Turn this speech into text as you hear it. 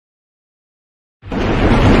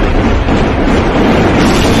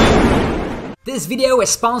This video is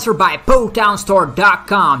sponsored by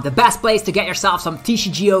PokemonStore.com, the best place to get yourself some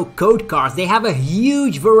TCGO code cards. They have a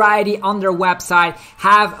huge variety on their website,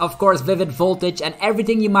 have of course Vivid Voltage and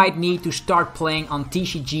everything you might need to start playing on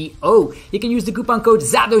TCGO. You can use the coupon code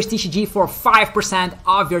ZADOSTCG for 5%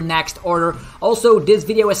 off your next order. Also, this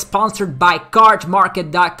video is sponsored by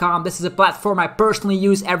CardMarket.com. This is a platform I personally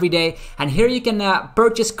use every day, and here you can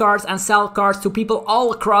purchase cards and sell cards to people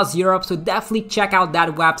all across Europe, so definitely check out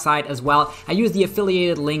that website as well. I use the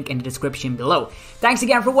affiliated link in the description below. Thanks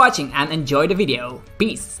again for watching and enjoy the video.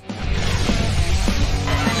 Peace!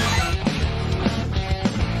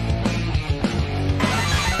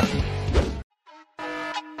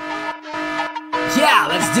 Yeah,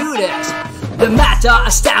 let's do this! The meta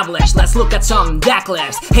established, let's look at some deck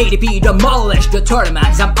lists. ADP demolished the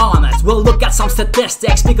tournaments, I'm honest. We'll look at some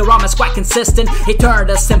statistics. PikaRom is quite consistent,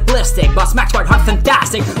 Eternatus simplistic, but Max quite hard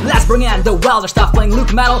fantastic. Let's bring in the Welder stuff, playing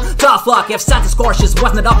LucMetal. Tough luck if Centiskorch just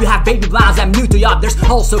wasn't up. You have Babyblans and Mewtwo up. There's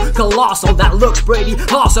also Coalossal that looks pretty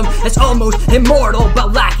awesome. It's almost immortal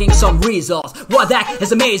but lacking some results. What deck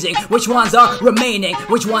is amazing? Which ones are remaining?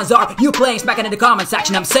 Which ones are you playing? Smack it in the comment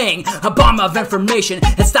section. I'm saying a bomb of information.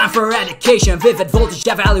 It's time for education. Vivid Voltage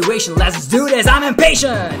evaluation. Let's do this. I'm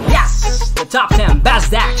impatient. Yes, the top 10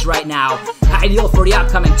 best decks right now, ideal for the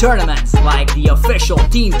upcoming tournaments, like the official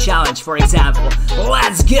team challenge, for example.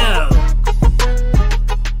 Let's go.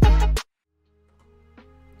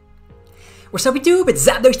 What's up YouTube, it's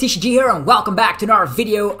ZADOSTCG here and welcome back to another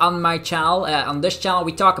video on my channel. On this channel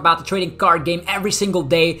we talk about the trading card game every single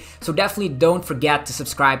day, so definitely don't forget to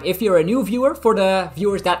subscribe. If you're a new viewer, for the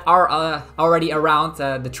viewers that are already around,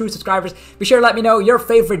 the true subscribers, be sure to let me know your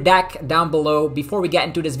favorite deck down below. Before we get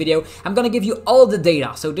into this video, I'm gonna give you all the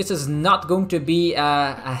data, so this is not going to be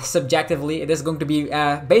subjectively, it is going to be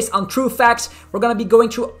based on true facts. We're gonna be going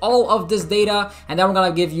through all of this data and then we're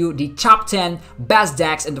gonna give you the top 10 best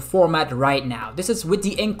decks in the format right now. This is with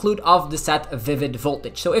the include of the set Vivid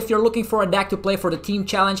Voltage. So if you're looking for a deck to play for the team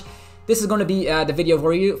challenge, this is going to be the video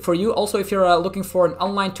for you. Also, if you're looking for an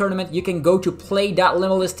online tournament, you can go to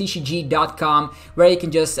play.limitlesstcg.com where you can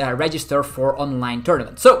just register for online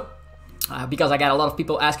tournaments. So because I got a lot of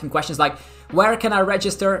people asking questions like, where can I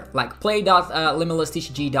register? Like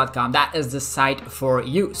play.limitlesstcg.com. That is the site for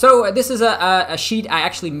you. So this is a sheet I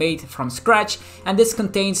actually made from scratch, and this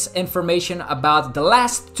contains information about the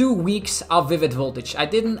last 2 weeks of Vivid Voltage. I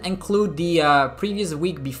didn't include the previous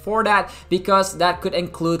week before that because that could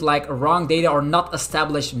include like wrong data or not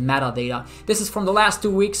established metadata. This is from the last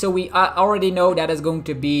 2 weeks, so we already know that is going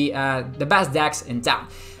to be the best decks in town.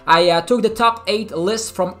 I took the top 8 lists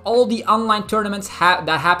from all the online tournaments that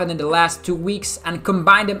happened in the last 2 weeks and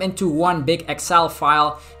combined them into one big Excel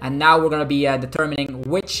file, and now we're going to be determining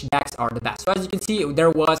which decks are the best. So as you can see, there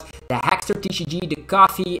was the Hackster TCG, the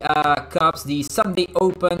Coffee Cups, the Sunday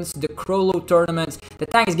Opens, the Crollo tournaments, the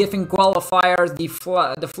Thanksgiving qualifiers, the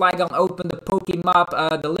Flygon Open, the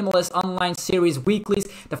Pokemon, the Limitless Online Series weeklies,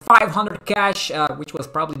 the 500 Cash, which was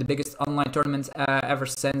probably the biggest online tournament ever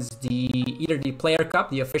since either the Player Cup,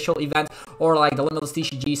 the official event, or like the Limitless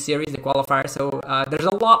TCG series, the qualifier. So there's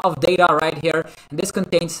a lot of data right here, and this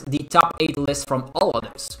contains the top 8 lists from all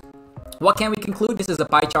others. What can we conclude? This is a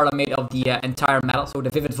pie chart I made of the entire meta, so the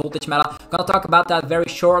Vivid Voltage meta. I'm gonna talk about that very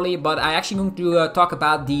shortly, but I actually going to talk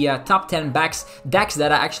about the top 10 decks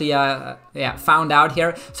that I actually found out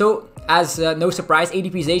here. So as no surprise,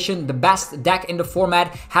 ADP Zacian, the best deck in the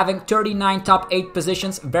format, having 39 top 8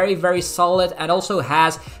 positions, very solid, and also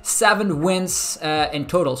has 7 wins in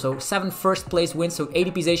total, so 7 first place wins. So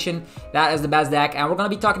ADP Zacian, that is the best deck, and we're going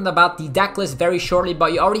to be talking about the deck list very shortly,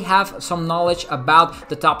 but you already have some knowledge about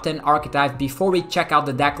the top 10 archetypes. Before we check out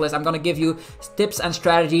the deck list, I'm going to give you tips and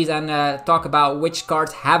strategies and talk about which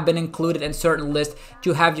cards have been included in certain lists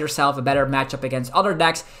to have yourself a better matchup against other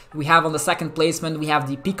decks. We have on the second placement, we have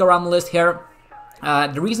the PikaRom list here.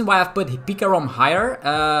 The reason why I've put PikaRom higher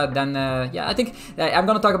than, I think I'm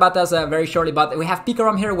going to talk about this very shortly, but we have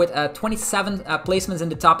PikaRom here with 27 placements in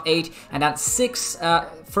the top 8, and then 6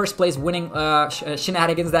 first place winning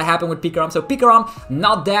shenanigans that happened with PikaRom. So PikaRom,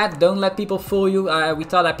 not dead, don't let people fool you. We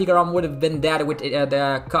thought that PikaRom would have been dead with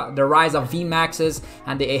the rise of VMAXs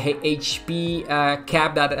and the HP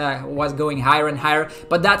cap that was going higher and higher,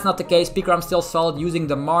 but that's not the case. PikaRom still solid using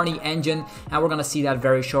the Marnie engine, and we're going to see that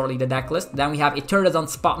very shortly, the deck list. Then we have Eternatus on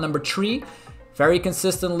spot number 3. Very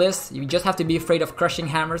consistent list. You just have to be afraid of Crushing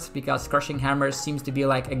Hammers, because Crushing Hammers seems to be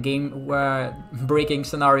like a game-breaking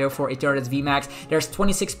scenario for Eternatus VMAX. There's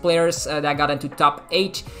 26 players that got into top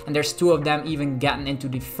 8, and there's 2 of them even getting into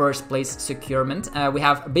the first place securement. We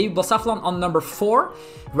have Baby Blacephalon on number 4.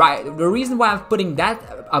 Right, the reason why I'm putting that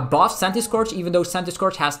above Centiskorch, even though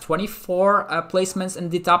Centiskorch has 24 placements in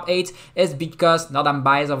the top 8, is because, not I'm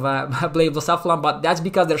biased of Baby Blacephalon, but that's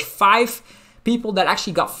because there's 5 people that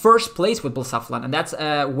actually got first place with Blacephalon, and that's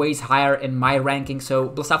ways higher in my ranking. So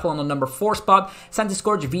Blacephalon on number 4 spot,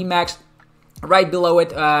 Centiskorch VMAX right below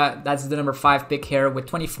it. That's the number 5 pick here with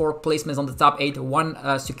 24 placements on the top 8,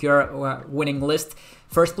 1 secure winning list.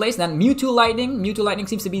 First place, then Mewtwo Lightning. Mewtwo Lightning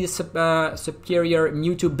seems to be the superior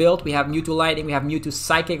Mewtwo build. We have Mewtwo Lightning, we have Mewtwo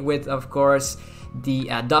Psychic with, of course, the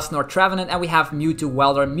Dusknoir Trevenant, and we have Mewtwo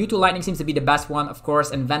Welder. Mewtwo Lightning seems to be the best one, of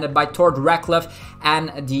course, invented by Tord Ratcliffe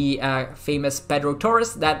and the famous Pedro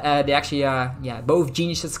Torres. That they actually, both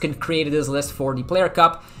geniuses created this list for the Player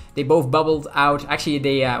Cup. They both bubbled out. Actually,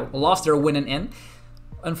 they lost their winning in,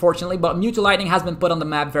 unfortunately, but Mewtwo Lightning has been put on the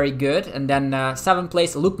map very good. And then 7th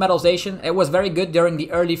place, LucMetal Zacian. It was very good during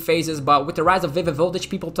the early phases, but with the rise of Vivid Voltage,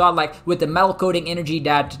 people thought like with the metal coating energy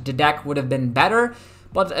that the deck would have been better.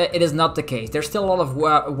 But it is not the case. There's still a lot of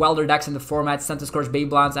Welder decks in the format, Centiskorch,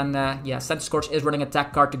 Beyblades, and Centiskorch is running a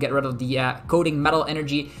tech card to get rid of the coating metal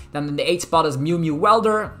energy. Then in the 8th spot is MewMew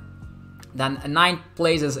Welder. Then 9th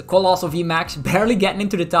place is Coalossal VMAX, barely getting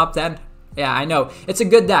into the top 10. Yeah, I know. It's a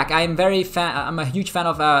good deck. I'm a huge fan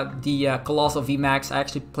of the Coalossal VMAX. I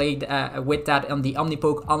actually played with that on the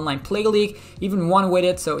Omnipoke Online Play League. Even won with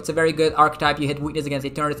it, so it's a very good archetype. You hit weakness against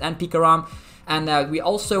Eternatus and PikaRom. And we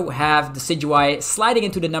also have Decidueye sliding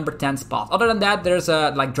into the number 10 spot. Other than that, there's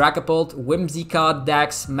like Dragapult, Whimsicott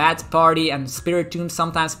decks, Mad Party, and Spiritomb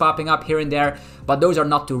sometimes popping up here and there. But those are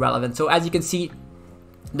not too relevant. So as you can see,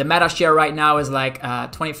 the meta share right now is like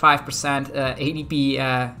 25%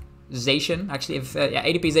 ADP Zacian. Actually, if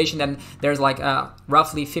ADP Zacian, then there's like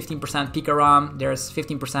roughly 15% PikaRom, there's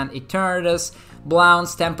 15% Eternatus,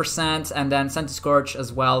 Blounce 10%, and then Centiskorch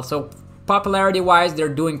as well. So popularity-wise, they're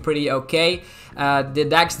doing pretty okay. The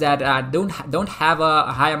decks that don't have a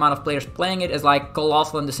high amount of players playing it is like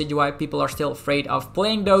Coalossal and Decidueye. People are still afraid of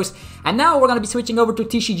playing those. And now we're going to be switching over to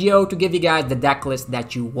TCGO to give you guys the deck list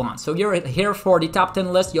that you want. So you're here for the top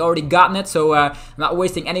 10 list. You already gotten it, so I'm not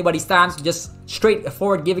wasting anybody's time. So just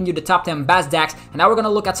straightforward giving you the top 10 best decks. And now we're going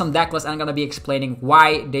to look at some deck lists and I'm going to be explaining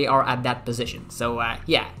why they are at that position. So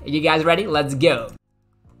yeah, you guys ready? Let's go.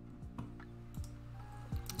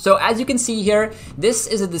 So as you can see here, this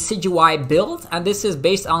is a Decidueye build, and this is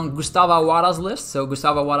based on Gustavo Awada's list. So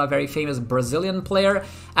Gustavo Awada, very famous Brazilian player.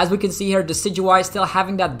 As we can see here, Decidueye still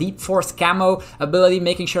having that Deep Force camo ability,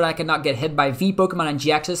 making sure I cannot get hit by V Pokemon and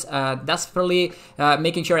GXs. Desperately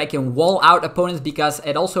making sure I can wall out opponents, because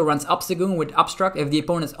it also runs Obstagoon with Obstruct. If the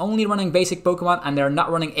opponent's only running basic Pokemon and they're not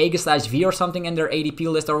running Aegis/V or something in their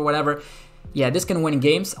ADP list or whatever, yeah, this can win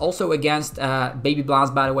games. Also against Baby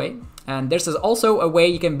Blast, by the way. And this is also a way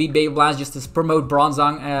you can beat Baby Blast, just to promote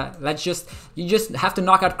Bronzong. You just have to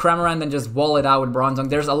knock out Cramorant and just wall it out with Bronzong.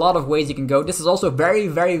 There's a lot of ways you can go. This is also very,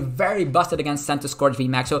 very, very busted against Centiskorch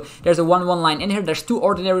VMAX. So there's a 1/1 line in here. There's 2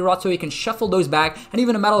 Ordinary Rods, so you can shuffle those back, and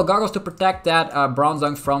even a Metal Goggles to protect that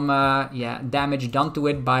Bronzong from damage done to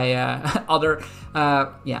it by other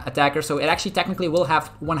attackers. So it actually technically will have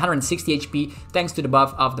 160 HP thanks to the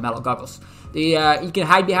buff of the Metal Goggles. You can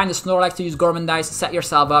hide behind the Snorlax to use Gormandize to set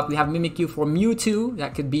yourself up. We have Mimikyu for Mewtwo,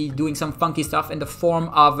 that could be doing some funky stuff in the form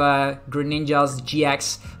of Greninja's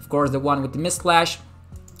GX, of course the one with the Mist Slash.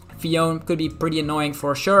 Fion could be pretty annoying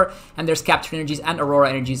for sure, and there's Capture Energies and Aurora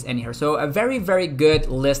Energies in here. So a very, very good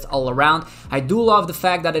list all around. I do love the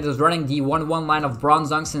fact that it is running the 1/1 line of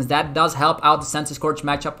Bronzong, since that does help out the Centiskorch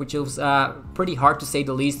matchup, which is pretty hard to say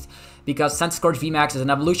the least, because Centiskorch VMAX is an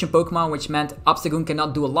evolution Pokemon, which meant Obstagoon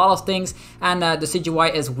cannot do a lot of things, and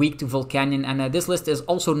Decidueye is weak to Volcanion, and this list is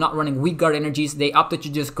also not running Weak Guard Energies. They opted to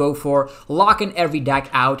just go for locking every deck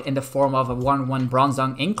out in the form of a 1/1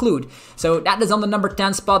 Bronzong include. So that is on the number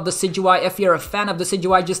 10 spot, Decidueye. If you're a fan of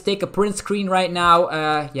Decidueye, just take a print screen right now.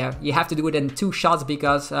 Yeah, you have to do it in 2 shots,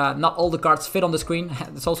 because not all the cards fit on the screen.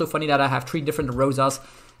 It's also funny that I have 3 different Rosas,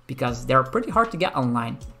 because they're pretty hard to get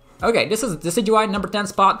online. Okay, this is Decidueye, number 10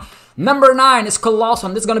 spot. Number 9 is Coalossal.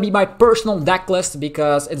 This is going to be my personal deck list,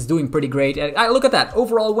 because it's doing pretty great. Look at that.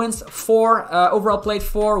 Overall wins 4, overall played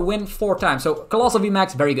 4, win 4 times. So Coalossal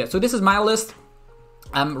VMAX, very good. So this is my list.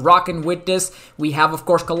 I'm rocking with this. We have, of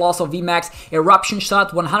course, Coalossal VMAX, Eruption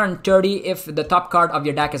Shot, 130 if the top card of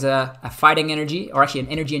your deck is a fighting energy, or actually an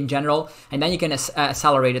energy in general, and then you can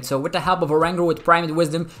accelerate it. So with the help of Oranguru with Primate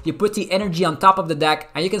Wisdom, you put the energy on top of the deck,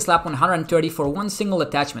 and you can slap 130 for one single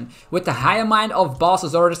attachment. With the High Mind of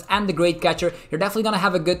Boss's Orders and the Great Catcher, you're definitely gonna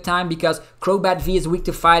have a good time because Crobat V is weak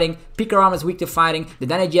to fighting, PikaRom is weak to fighting, the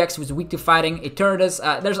Decidueye GX is weak to fighting, Eternatus,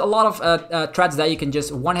 there's a lot of threats that you can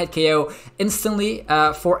just one-hit KO instantly.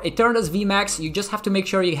 For Eternatus VMAX, you just have to make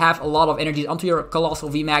sure you have a lot of energies onto your Coalossal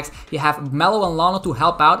VMAX. You have Mellow and Lano to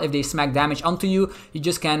help out if they smack damage onto you. You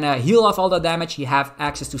just can heal off all the damage. You have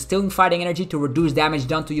access to Stealing Fighting Energy to reduce damage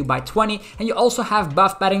done to you by 20. And you also have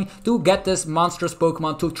Buff Padding to get this monstrous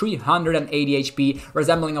Pokemon to 380 HP,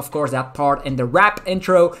 resembling, of course, that part in the rap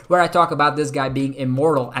intro where I talk about this guy being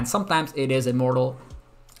immortal. And sometimes it is immortal.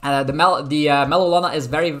 The Melolana is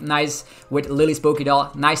very nice with Lily's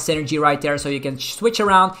Pokédoll. Nice synergy right there, so you can switch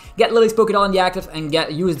around, get Lily's Pokédoll in the active, and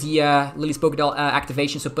use the Lily's Pokédoll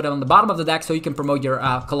activation, so put it on the bottom of the deck so you can promote your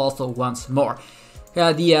Coalossal once more. The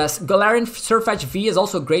Galarian Surfetch V is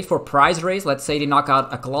also great for prize raise. Let's say they knock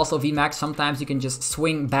out a Coalossal VMAX. Sometimes you can just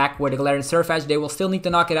swing back with a Galarian Surfetch. They will still need to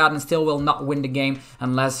knock it out and still will not win the game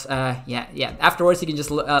unless, afterwards you can just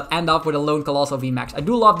end up with a lone Coalossal VMAX. I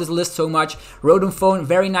do love this list so much. Rotom Phone,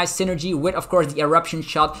 very nice synergy with, of course, the Eruption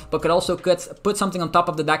Shot, but could also put something on top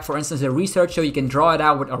of the deck, for instance, a Research, so you can draw it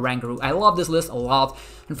out with Oranguru. I love this list a lot.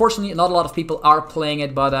 Unfortunately, not a lot of people are playing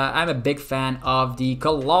it, but I'm a big fan of the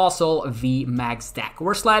Coalossal VMAX deck.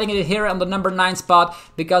 We're sliding it here on the number 9 spot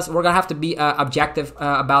because we're gonna have to be objective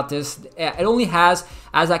about this. It only has,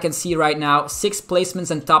 as I can see right now, 6 placements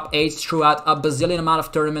in top 8 throughout a bazillion amount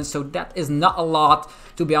of tournaments, so that is not a lot,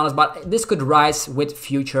 to be honest, but this could rise with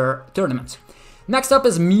future tournaments. Next up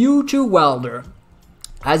is Mewtwo Welder.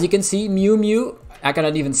 As you can see, MewMew, I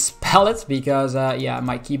cannot even spell it because,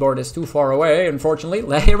 my keyboard is too far away,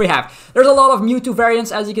 unfortunately. Here we have. There's a lot of Mewtwo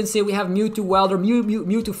variants, as you can see. We have Mewtwo Welder,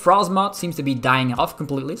 Mewtwo Frostmoth seems to be dying off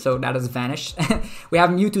completely, so that has vanished. We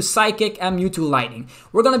have Mewtwo Psychic and Mewtwo Lightning.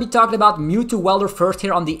 We're going to be talking about Mewtwo Welder first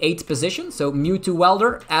here on the 8th position. So Mewtwo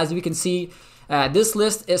Welder, as we can see, this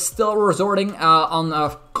list is still resorting on,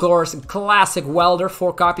 of course, classic Welder,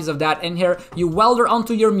 4 copies of that in here. You Welder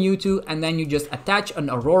onto your Mewtwo, and then you just attach an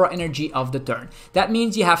Aurora Energy of the turn. That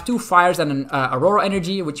means you have 2 fires and an Aurora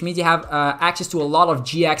Energy, which means you have access to a lot of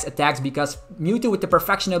GX attacks, because Mewtwo with the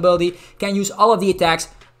Perfection ability can use all of the attacks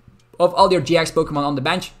of all your GX Pokemon on the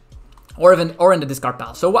bench, or in the discard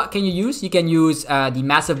pile. So what can you use? You can use the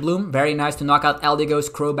Massive Bloom, very nice to knock out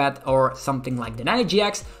Eldegoss, Crobat, or something like the Decidueye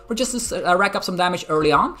GX, or just to rack up some damage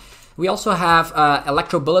early on. We also have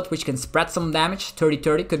Electro Bullet, which can spread some damage.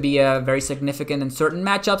 30-30 could be very significant in certain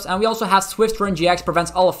matchups. And we also have Swift Run GX, prevents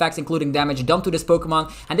all effects, including damage done to this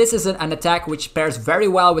Pokemon. And this is an attack which pairs very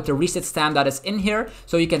well with the Reset Stamp that is in here.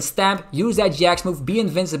 So you can stamp, use that GX move, be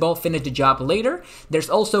invincible, finish the job later. There's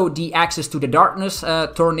also the access to the Darkness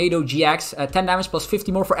Tornado GX, 10 damage plus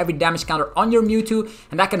 50 more for every damage counter on your Mewtwo.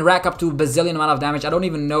 And that can rack up to a bazillion amount of damage. I don't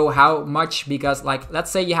even know how much, because, like, let's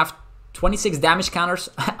say you have 26 damage counters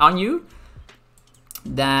on you,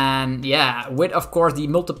 then yeah, with, of course, the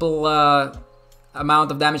multiple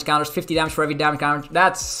amount of damage counters, 50 damage for every damage counter,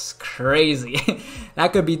 that's crazy.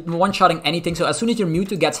 That could be one-shotting anything. So as soon as your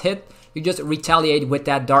Mewtwo gets hit, you just retaliate with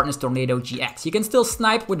that Darkness Tornado GX. You can still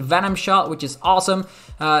snipe with Venom Shot, which is awesome.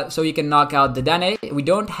 So you can knock out the Dene. We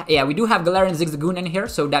do have Galarian Zigzagoon in here,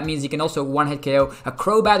 so that means you can also one-hit KO a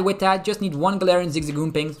Crobat with that. Just need one Galarian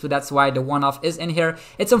Zigzagoon ping, so that's why the one-off is in here.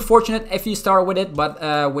 It's unfortunate if you start with it,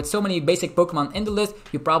 but with so many basic Pokemon in the list,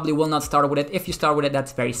 you probably will not start with it. If you start with it,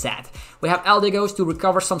 that's very sad. We have Eldegoss to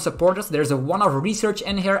recover some supporters. There's a one-off Research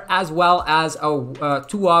in here, as well as a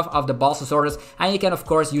two-off of the Boss's Orders, and you can, of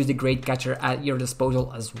course, use the Great Catcher at your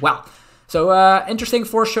disposal as well. So interesting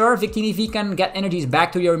for sure. Victini V can get energies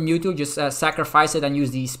back to your Mewtwo, just sacrifice it and use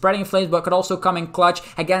the Spreading Flames, but could also come in clutch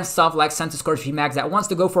against stuff like Centiskorch VMAX that wants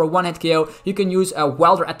to go for a one-hit KO. You can use a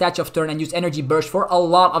Welder attach of turn and use Energy Burst for a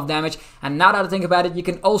lot of damage. And now that I think about it, you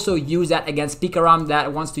can also use that against PikaRom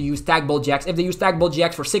that wants to use Tag Ball GX. If they use Tag Ball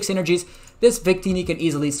GX for 6 energies, this Victini can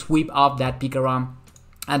easily sweep off that PikaRom.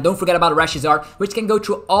 And don't forget about Rashizard, which can go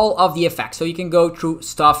through all of the effects. So you can go through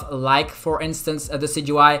stuff like, for instance, the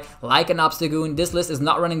Decidueye, like an Obstagoon. This list is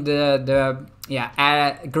not running the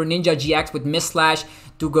Greninja GX with Mist Slash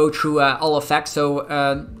to go through all effects.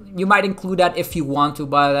 So you might include that if you want to,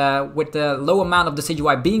 but with the low amount of the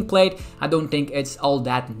Decidueye being played, I don't think it's all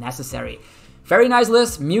that necessary. Very nice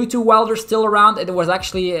list. Mewtwo Welder still around. It was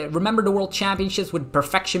actually, remember the World Championships with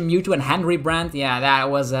Perfection Mewtwo and Henry Brandt? Yeah, that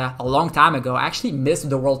was a long time ago. I actually missed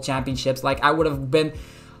the World Championships. Like, I would have been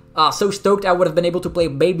So stoked I would have been able to play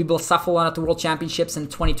baby Blacephalon at the World Championships in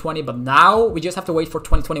 2020, but now we just have to wait for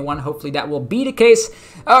 2021. Hopefully that will be the case.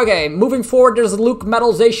 Okay, moving forward, there's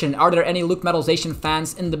LucMetal Zacian. Are there any LucMetal Zacian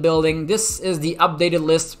fans in the building? This is the updated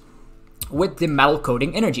list with the metal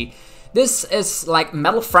coating energy. This is like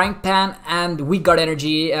Metal Frying Pan and Weak Guard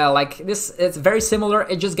Energy, like this, it's very similar,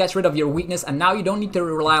 it just gets rid of your weakness, and now you don't need to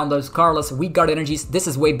rely on those carless Weak Guard Energies. This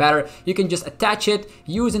is way better. You can just attach it,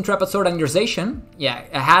 use Intrepid Sword and your Zacian. Yeah,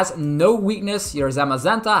 it has no weakness. Your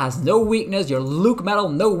Zamazenta has no weakness. Your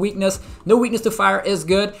LucMetal, no weakness. No weakness to fire is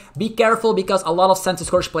good. Be careful because a lot of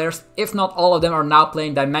Centiskorch players, if not all of them, are now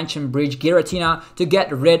playing Dimension Breach Giratina to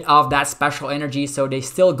get rid of that special energy, so they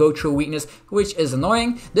still go through weakness, which is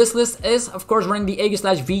annoying. This list is, of course, running the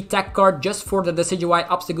Aegis/V tech card just for the Decidueye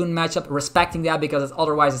Obstagoon matchup, respecting that because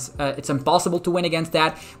otherwise it's impossible to win against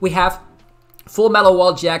that. We have Full Metal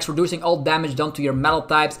Wall GX, reducing all damage done to your metal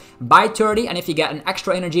types by 30, and if you get an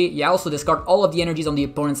extra energy, you also discard all of the energies on the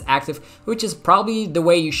opponent's active, which is probably the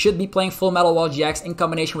way you should be playing Full Metal Wall GX in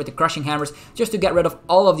combination with the Crushing Hammers, just to get rid of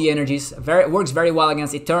all of the energies. It works very well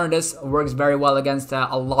against Eternatus, works very well against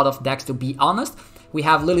a lot of decks, to be honest. We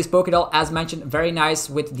have Lily's Pokédoll, as mentioned, very nice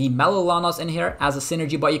with the Melolanos in here as a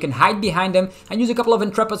synergy, but you can hide behind them and use a couple of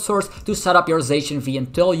Intrepid Swords to set up your Zacian V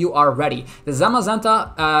until you are ready. The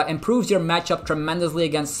Zamazenta improves your matchup tremendously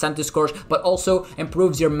against Centiskorch, but also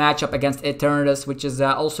improves your matchup against Eternatus, which is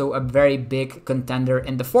also a very big contender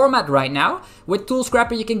in the format right now. With Tool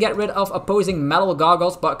Scrapper, you can get rid of opposing Metal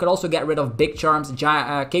Goggles, but could also get rid of Big Charms,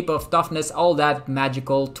 Cape of Toughness, all that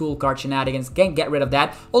magical tool card shenanigans. Can get rid of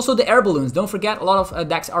that. Also the Air Balloons. Don't forget, a lot of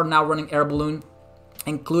decks are now running Air Balloon,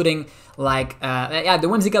 including like the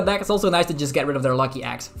Whimsicott deck. It's also nice to just get rid of their Lucky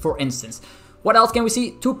Axe, for instance. What else can we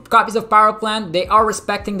see? 2 copies of Power Plant. They are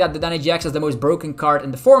respecting that the Dedenne GX is the most broken card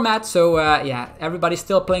in the format, so yeah, everybody's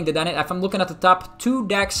still playing the Dedenne. If I'm looking at the top 2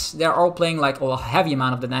 decks, they're all playing like a heavy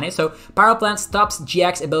amount of the Dedenne, so Power Plant stops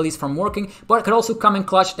GX abilities from working, but it could also come in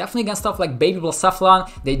clutch, definitely against stuff like Baby Blacephalon.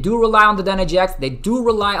 They do rely on the Dedenne GX, they do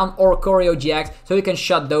rely on Oricorio GX, so you can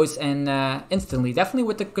shut those in instantly. Definitely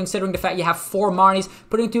with considering the fact you have 4 Marnies,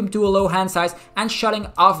 putting them to a low hand size and shutting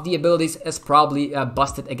off the abilities is probably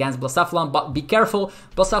busted against Blacephalon, but be careful,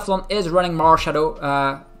 Blacephalon is running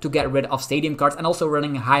Marshadow to get rid of Stadium cards and also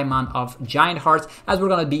running a high amount of Giant Hearts, as we're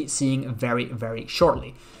going to be seeing very, very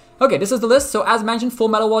shortly. Okay, this is the list. So as mentioned, Full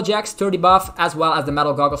Metal Wall GX 30 buff, as well as the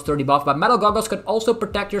Metal Goggles 30 buff, but Metal Goggles could also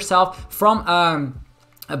protect yourself from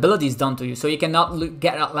abilities done to you, so you cannot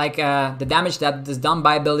get like the damage that is done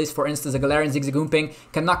by abilities. For instance, a Galarian Zigzagoon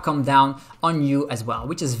cannot come down on you as well,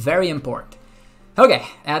 which is very important. Okay,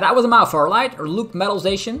 that was a mouthful, right? Or LucMetal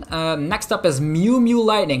Zacian. Next up is MewMew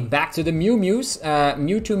Lightning. Back to the MewMews.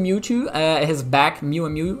 Mewtwo is back.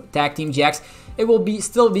 MewMew Tag Team GX. It will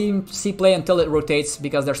still be C-play until it rotates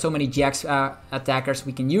because there's so many GX attackers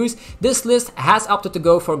we can use. This list has opted to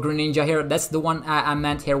go for Greninja here. That's the one I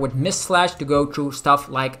meant here with Mist Slash to go through stuff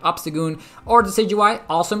like Obstagoon or Decidueye.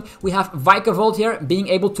 Awesome. We have Vikavolt here being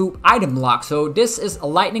able to item lock. So this is a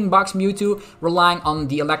Lightning Box Mewtwo relying on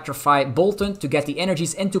the Electrify Bolton to get the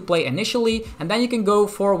energies into play initially. And then you can go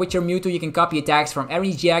for, with your Mewtwo, you can copy attacks from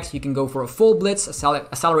every GX. You can go for a full Blitz,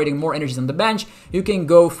 accelerating more energies on the bench. You can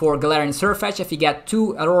go for Galarian Surfetch. If you get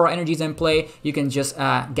 2 Aurora energies in play, you can just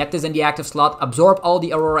get this in the active slot, absorb all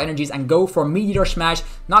the Aurora energies, and go for Meteor Smash,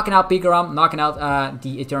 knocking out PikaRom, knocking out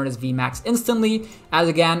the Eternatus VMAX instantly. As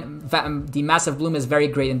again, the Massive Bloom is very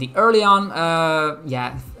great in the early on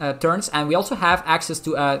turns, and we also have access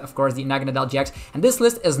to, of course, the Naganadel GX. And this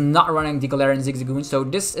list is not running the Galarian Zigzagoon, so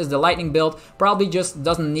this is the Lightning build. Probably just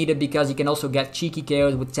doesn't need it because you can also get cheeky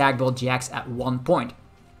KOs with Tag Ball GX at one point.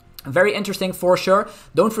 Very interesting for sure.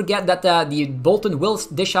 Don't forget that the Bolton will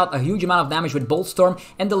dish out a huge amount of damage with Bolt Storm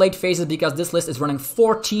in the late phases because this list is running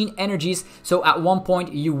 14 energies. So at one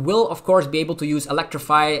point you will of course be able to use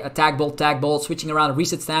Electrify, Tag Bolt, switching around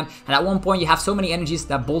Reset Stamp, and at one point you have so many energies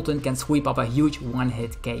that Bolton can sweep up a huge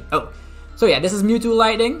one-hit KO. So yeah, this is Mewtwo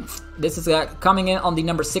Lightning. This is coming in on the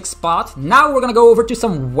number 6 spot. Now we're gonna go over to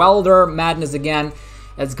some Welder madness again.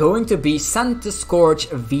 It's going to be Centiskorch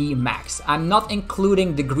VMAX. I'm not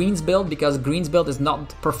including the Greens build because Greens build is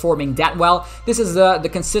not performing that well. This is the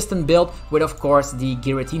consistent build with, of course, the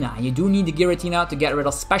Giratina. You do need the Giratina to get rid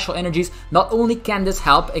of special energies. Not only can this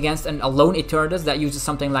help against a lone Eternatus that uses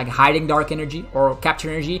something like Hiding Dark Energy or Capture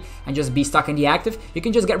Energy and just be stuck in the active, you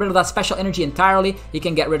can just get rid of that special energy entirely. You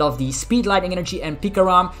can get rid of the Speed Lightning Energy and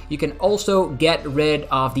PikaRom. You can also get rid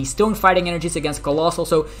of the Stone Fighting Energies against Coalossal.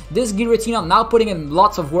 So this Giratina now putting in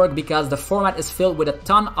lots of work because the format is filled with a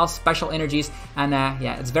ton of special energies, and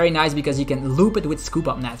yeah, it's very nice because you can loop it with Scoop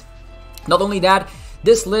Up Net. Not only that,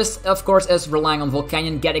 This list, of course, is relying on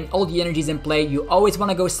Volcanion getting all the energies in play. You always want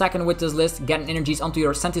to go second with this list, getting energies onto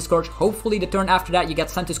your Centiskorch. Hopefully the turn after that you get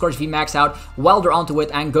Centiskorch VMAX out, Welder onto it,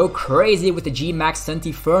 and go crazy with the G-Max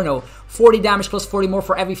Centiferno. 40 damage plus 40 more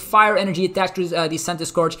for every fire energy attached to the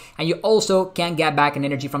Centiskorch, and you also can get back an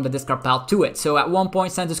energy from the discard pile to it. So at one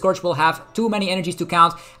point Centiskorch will have too many energies to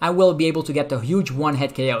count and will be able to get the huge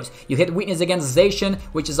one-hit KOs. You hit weakness against Zacian,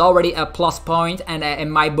 which is already a plus point and in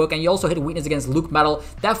my book, and you also hit weakness against LucMetal,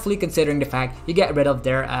 definitely considering the fact you get rid of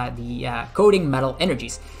their coding metal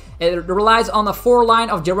energies. It relies on a 4-line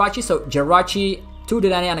of Jirachi, so Jirachi, 2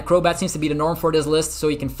 Dedenne and a Crobat seems to be the norm for this list, so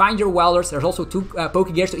you can find your Welders. There's also 2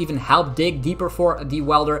 Pokegears to even help dig deeper for the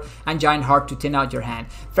Welder, and Giant Heart to thin out your hand.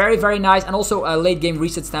 Very, very nice, and also a late game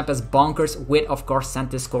reset stamp as bonkers with, of course,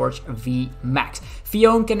 Centiskorch VMAX.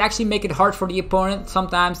 Fion can actually make it hard for the opponent.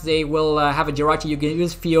 Sometimes they will have a Jirachi, you can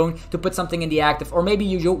use Fion to put something in the active, or maybe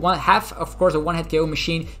you want to have, of course, a one-hit KO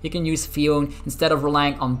machine. You can use Fion instead of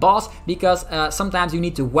relying on Boss, because sometimes you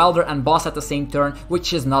need to Welder and Boss at the same turn,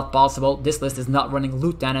 which is not possible. This list is not running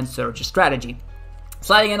Lieutenant Surge strategy.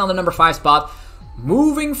 Sliding in on the number 5 spot.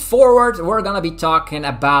 Moving forward, we're gonna be talking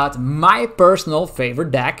about my personal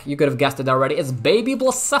favorite deck. You could have guessed it already. It's Baby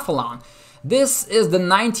Blacephalon. This is the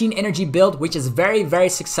 19 energy build, which is very, very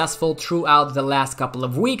successful throughout the last couple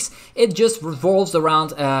of weeks. It just revolves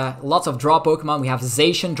around lots of draw Pokemon. We have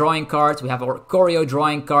Zacian drawing cards, we have Oricorio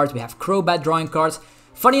drawing cards, we have Crobat drawing cards.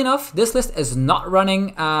 Funny enough, this list is not running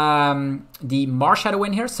the Marshadow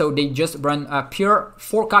in here, so they just run pure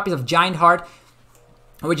 4 copies of Giant Heart,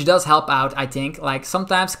 which does help out, I think. Like,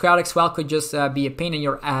 sometimes Chaotic Swell could just be a pain in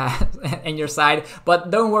your in your side,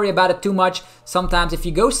 but don't worry about it too much. Sometimes if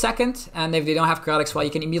you go second, and if they don't have Chaotic Swell,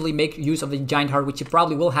 you can immediately make use of the Giant Heart, which you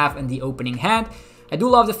probably will have in the opening hand. I do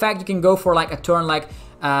love the fact you can go for like a turn like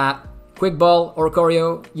Quick Ball,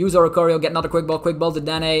 Oricorio, use Oricorio, get another Quick Ball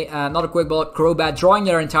Dedenne, another Quick Ball, Crobat, drawing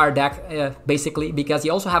your entire deck, basically, because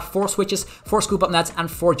you also have 4 switches, 4 Scoop Up Nets,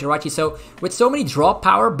 and 4 Jirachi. So with so many draw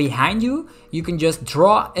power behind you, you can just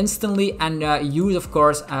draw instantly and use, of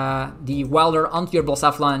course, the Welder onto your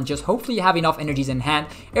Blacephalon, and just hopefully you have enough energies in hand.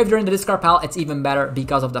 If they're in the discard pile, it's even better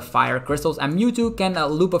because of the fire crystals. And Mewtwo can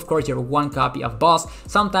loop, of course, your 1 copy of Boss.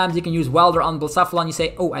 Sometimes you can use Welder on Blacephalon. You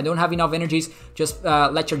say, oh, I don't have enough energies, just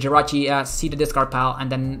let your Jirachi see the discard pile,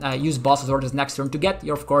 and then use Boss's orders next turn to get,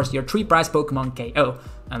 of course, your 3 prize Pokemon KO,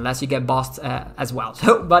 unless you get bossed as well.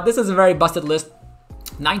 So, but this is a very busted list.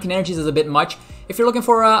 19 energies is a bit much. If you're looking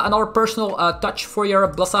for another personal touch for your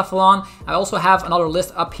Blacephalon, I also have another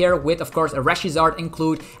list up here with, of course, a Reshizard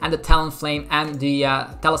include, and the Talonflame, and the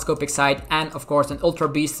Telescopic Sight, and of course an Ultra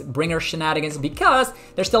Beast Bringer shenanigans, because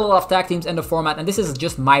there's still a lot of tag teams in the format, and this is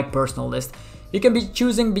just my personal list. You can be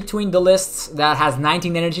choosing between the lists that has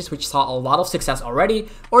 19 energies, which saw a lot of success already,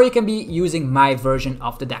 or you can be using my version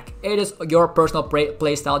of the deck. It is your personal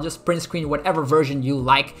playstyle. Just print screen whatever version you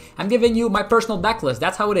like. I'm giving you my personal deck list.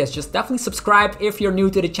 That's how it is. Just definitely subscribe if you're new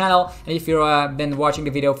to the channel, and if you've been watching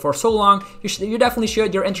the video for so long, you definitely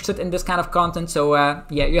should. You're interested in this kind of content, so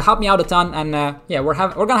yeah, you help me out a ton, and yeah, we're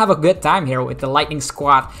gonna have a good time here with the Lightning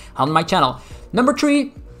Squad on my channel. Number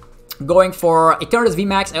 3. Going for Eternatus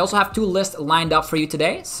VMAX. I also have 2 lists lined up for you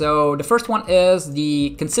today. So the first one is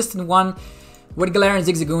the consistent one with Galarian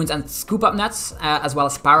Zigzagoons and Scoop Up Nets, as well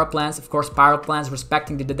as Pyroplans. Of course, Pyroplans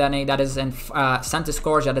respecting the Dedenne, that is in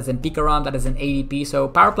Centiskorch, that is in PikaRom, that is in ADP. So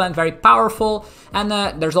Pyroplan, very powerful. And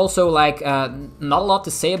there's also like not a lot to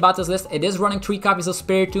say about this list. It is running 3 copies of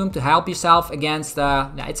Spiritomb to help yourself against,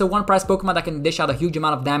 yeah, it's a 1-price Pokemon that can dish out a huge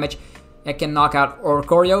amount of damage. It can knock out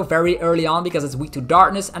Oricorio very early on because it's weak to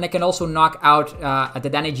darkness, and it can also knock out the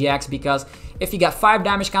Dedenne GX, because if you get 5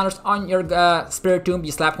 damage counters on your Spiritomb,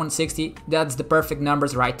 you slap 160. That's the perfect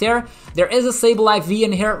numbers right there. There is a Sableye V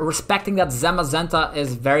in here. Respecting that Zamazenta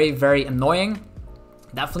is very, very annoying.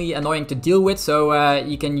 Definitely annoying to deal with, so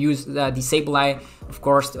you can use the Sableye, of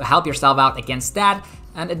course, to help yourself out against that.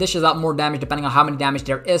 And it dishes out more damage depending on how many damage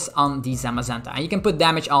there is on the Zamazenta. And you can put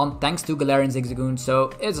damage on thanks to Galarian Zigzagoon,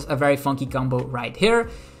 so it's a very funky combo right here.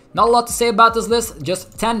 Not a lot to say about this list,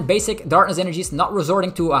 just 10 basic darkness energies, not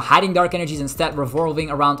resorting to hiding dark energies, instead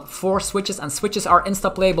revolving around 4 switches, and switches are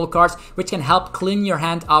insta-playable cards, which can help clean your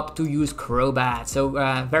hand up to use Crobat. So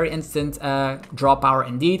very instant draw power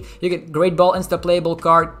indeed. You get Great Ball insta-playable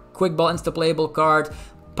card, Quick Ball insta-playable card,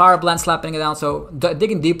 Power Blend slapping it down. So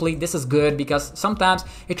digging deeply, this is good, because sometimes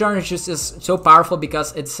Eternatus is so powerful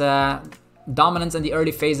because it's dominance in the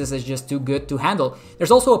early phases is just too good to handle. There's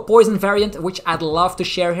also a poison variant, which I'd love to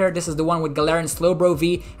share here. This is the one with Galarian Slowbro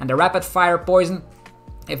V and the Rapid Fire Poison.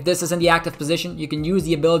 If this is in the active position, you can use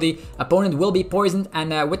the ability, opponent will be poisoned,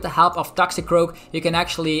 and with the help of Toxicroak, you can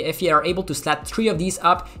actually, if you are able to slot 3 of these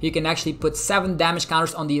up, you can actually put 7 damage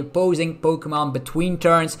counters on the opposing Pokemon between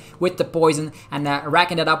turns with the poison, and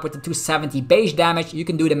racking that up with the 270 base damage. You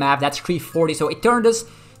can do the math, that's 340. So Eternatus,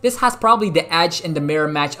 this has probably the edge in the mirror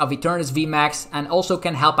match of Eternatus VMAX, and also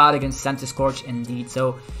can help out against Centiskorch indeed.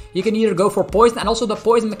 So you can either go for poison, and also the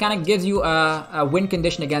poison mechanic gives you a win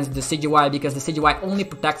condition against Decidueye, because Decidueye only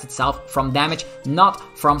protects itself from damage, not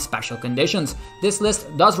from special conditions. This list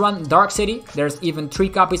does run Dark City. There's even 3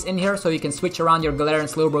 copies in here, so you can switch around your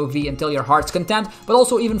Galarian Slowbro V until your heart's content, but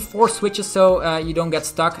also even 4 switches so you don't get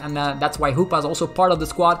stuck, and that's why Hoopa is also part of the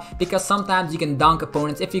squad, because sometimes you can dunk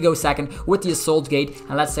opponents if you go second with the Assault Gate,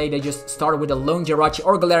 and let's say they just started with a lone Jirachi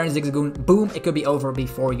or Galarian Zigzagoon, boom, it could be over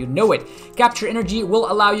before you know it. Capture Energy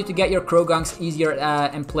will allow you to get your Croagunks easier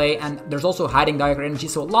in play, and there's also Hiding Dagger Energy,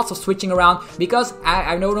 so lots of switching around, because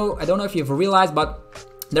I don't know if you've realized, but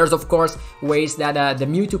there's of course ways that the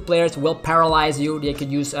Mewtwo players will paralyze you. They could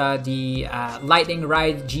use the Lightning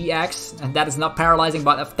Ride GX, and that is not paralyzing,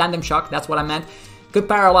 but a Tandem Shock, that's what I meant. Could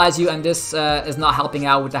paralyze you, and this is not helping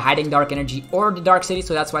out with the Hiding Dark Energy or the Dark City,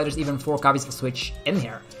 so that's why there's even 4 copies of Switch in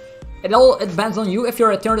here. It depends on you, if you're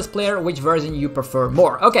a Eternatus player, which version you prefer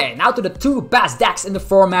more. Okay, now to the 2 best decks in the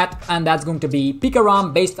format, and that's going to be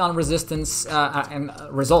PikaRom based on resistance and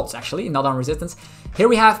results, actually, not on resistance. Here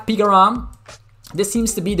we have PikaRom. This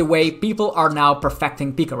seems to be the way people are now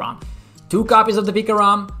perfecting PikaRom. 2 copies of the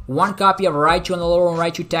PikaRom, 1 copy of Raichu and Alolan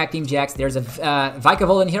Raichu Tag Team GX. There's a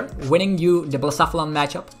Vikavolt in here, winning you the Blacephalon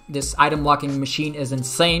matchup. This item locking machine is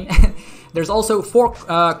insane. There's also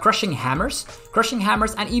 4 Crushing Hammers,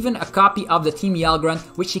 and even a copy of the Team Yellgrunt,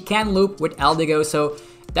 which you can loop with Eldigo, so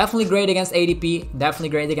definitely great against ADP, definitely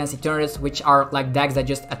great against Eternatus, which are like decks that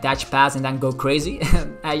just attach paths and then go crazy.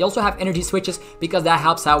 You also have energy switches, because that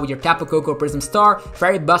helps out with your Tapu Koko Prism Star.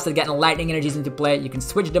 Very busted getting lightning energies into play. You can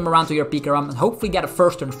switch them around to your PikaRom and hopefully get a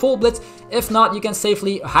first turn full blitz. If not, you can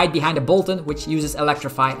safely hide behind a Bolton, which uses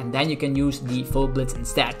Electrify, and then you can use the full blitz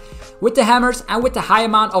instead. With the hammers and with the high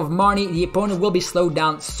amount of money, the opponent will be slowed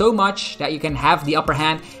down so much that you can have the upper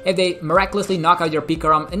hand. If they miraculously knock out your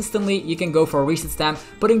PikaRom instantly, you can go for a reset stamp,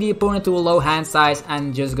 putting the opponent to a low hand size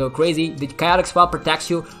and just go crazy. The Chaotic Swell protects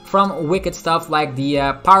you from wicked stuff like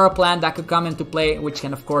the Power Plant that could come into play, which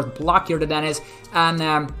can of course block your Dedennis,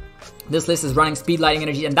 and this list is running Speed Lightning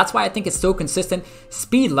Energy, and that's why I think it's so consistent.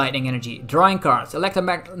 Speed Lightning Energy, drawing cards,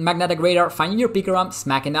 Electromagnetic Radar, finding your PikaRom,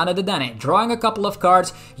 smacking down at the Dedenne, drawing a couple of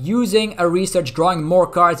cards, using a research, drawing more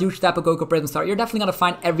cards, use Tapu Koko Prism Star. You're definitely going to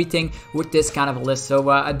find everything with this kind of a list. So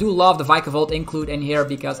I do love the Vikavolt include in here,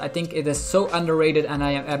 because I think it is so underrated, and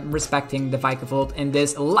I am respecting the Vikavolt in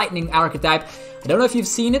this Lightning archetype. I don't know if you've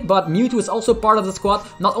seen it, but Mewtwo is also part of the squad.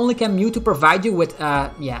 Not only can Mewtwo provide you with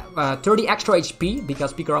 30 extra HP,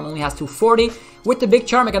 because PikaRom only has 240. With the Big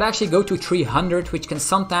Charm, it can actually go to 300, which can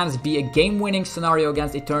sometimes be a game-winning scenario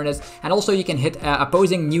against Eternatus. And also you can hit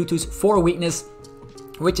opposing Mewtwo's 4 weakness,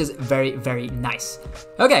 which is very, very nice.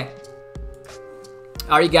 Okay.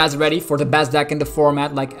 Are you guys ready for the best deck in the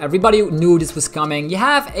format? Like, everybody knew this was coming. You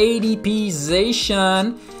have ADP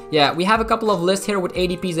Zacian. Yeah, we have a couple of lists here with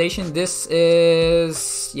ADP Zacian. This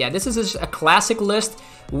is a classic list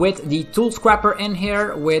with the Tool Scrapper in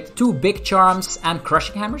here, with 2 Big Charms and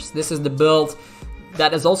Crushing Hammers. This is the build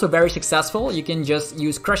that is also very successful. You can just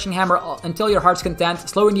use Crushing Hammer until your heart's content,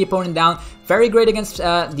 slowing the opponent down. Very great against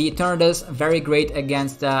the Eternatus, very great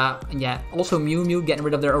against, also MewMew, getting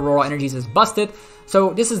rid of their Aurora energies is busted.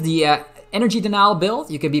 So this is the Energy Denial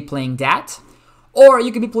build. You could be playing that. Or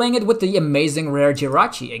you could be playing it with the Amazing Rare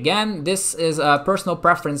Jirachi. Again, this is a personal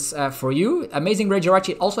preference for you. Amazing Rare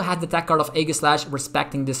Jirachi also has the tech card of Aegislash,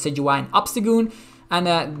 respecting the Decidueye and Obstagoon.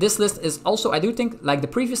 And this list is also, I do think, like the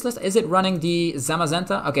previous list, is it running the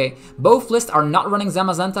Zamazenta? Okay, both lists are not running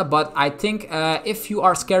Zamazenta, but I think if you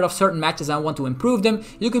are scared of certain matches and want to improve them,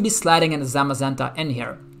 you could be sliding in Zamazenta in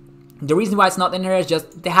here. The reason why it's not in here is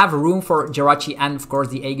just they have room for Jirachi and, of course,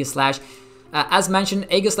 the Aegislash. As mentioned,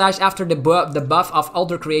 Aegislash after the buff of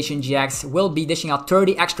Alter Creation GX will be dishing out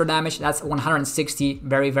 30 extra damage. That's 160.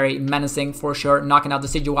 Very, very menacing for sure. Knocking out the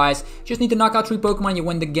Decidueyes. Just need to knock out 3 Pokemon, you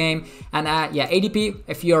win the game. And yeah, ADP,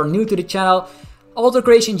 if you're new to the channel, Alter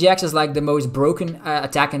Creation GX is like the most broken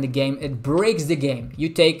attack in the game. It breaks the game. You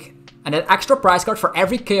take an extra prize card for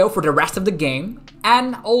every KO for the rest of the game.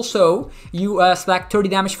 And also, you select 30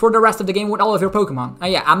 damage for the rest of the game with all of your Pokemon.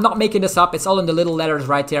 Yeah, I'm not making this up. It's all in the little letters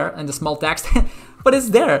right there and the small text. But it's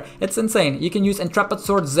there. It's insane. You can use Intrepid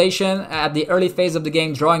Sword Zacian at the early phase of the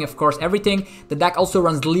game, drawing, of course, everything. The deck also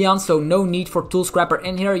runs Leon, so no need for Tool Scrapper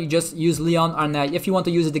in here. You just use Leon, and if you want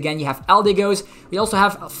to use it again, you have Aldigos. We also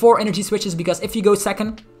have 4 energy switches, because if you go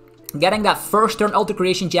second, getting that first turn Ultra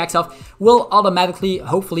Creation Jax off will automatically,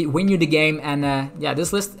 hopefully, win you the game. And yeah,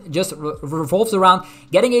 this list just revolves around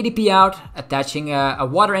getting ADP out, attaching a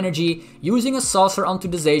Water Energy, using a Saucer onto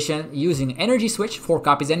the Zacian, using Energy Switch, 4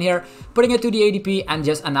 copies in here, putting it to the ADP, and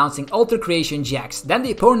just announcing Ultra Creation Jax. Then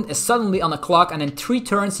the opponent is suddenly on the clock, and in 3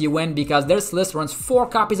 turns you win, because this list runs 4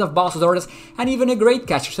 copies of Boss's Orders and even a Great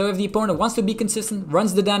Catcher. So if the opponent wants to be consistent,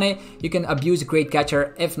 runs the Dene, you can abuse Great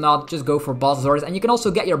Catcher. If not, just go for Boss's Orders, and you can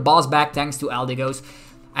also get your boss back thanks to Aldigos.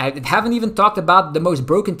 I haven't even talked about the most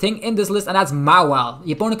broken thing in this list, and that's Mawile.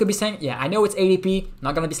 The opponent could be saying, yeah, I know it's ADP,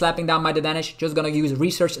 not gonna be slapping down my Dedenish, just gonna use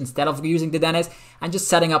Research instead of using Dedenish, and just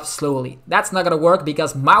setting up slowly. That's not gonna work,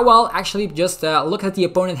 because Mawile actually just look at the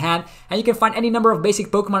opponent hand, and you can find any number of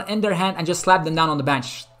basic Pokemon in their hand and just slap them down on the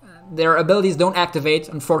bench. Their abilities don't activate,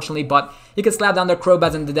 unfortunately, but you can slap down their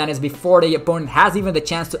Crobats and Dedenish before the opponent has even the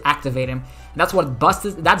chance to activate him. And that's what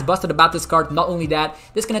that's busted about this card. Not only that,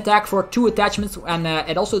 this can attack for 2 attachments, and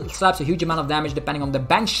it also slaps a huge amount of damage depending on the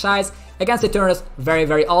bench size. Against Eternatus, very,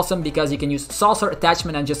 very awesome, because you can use Saucer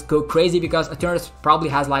attachment and just go crazy, because Eternatus probably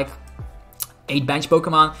has like 8 bench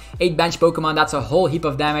Pokemon. 8 bench Pokemon, that's a whole heap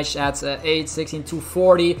of damage. That's 8, 16,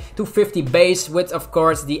 240, 250 base with, of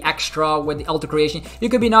course, the extra with the Ultra Creation. You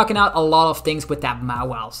could be knocking out a lot of things with that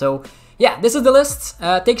Mawile. So yeah, this is the list.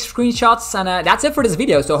 Take screenshots, and that's it for this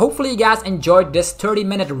video. So hopefully you guys enjoyed this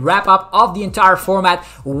 30-minute wrap-up of the entire format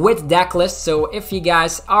with deck lists. So if you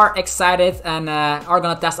guys are excited and are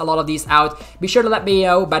gonna test a lot of these out, be sure to let me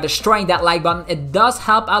know by destroying that like button. It does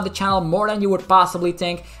help out the channel more than you would possibly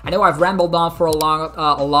think. I know I've rambled on for a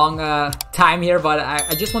long time here, but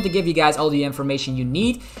I just want to give you guys all the information you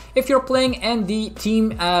need. If you're playing in the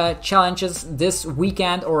team challenges this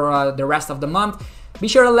weekend or the rest of the month, be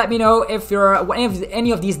sure to let me know if any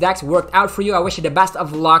of these decks worked out for you. I wish you the best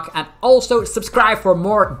of luck, and also subscribe for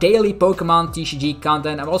more daily Pokemon TCG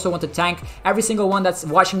content. I also want to thank every single one that's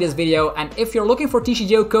watching this video, and if you're looking for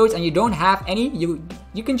TCGO codes and you don't have any,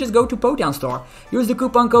 you can just go to Potown Store. Use the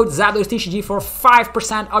coupon code ZapdosTCG for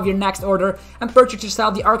 5% of your next order, and purchase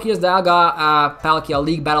yourself the Arceus Dialga Palkia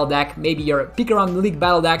League Battle deck, maybe your PikaRom League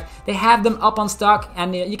Battle deck. They have them up on stock,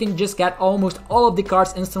 and you can just get almost all of the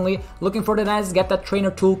cards instantly. Looking for the nice, get that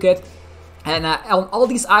trainer toolkit, and on all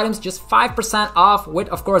these items, just 5% off with,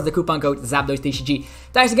 of course, the coupon code ZapdosTCG.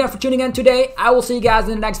 Thanks again for tuning in today. I will see you guys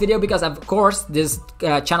in the next video, because of course this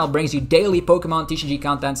channel brings you daily Pokemon TCG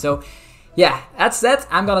content. So yeah, that's it.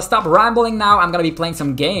 I'm gonna stop rambling now. I'm gonna be playing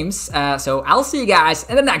some games. So I'll see you guys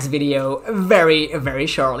in the next video very, very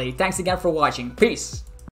shortly. Thanks again for watching. Peace.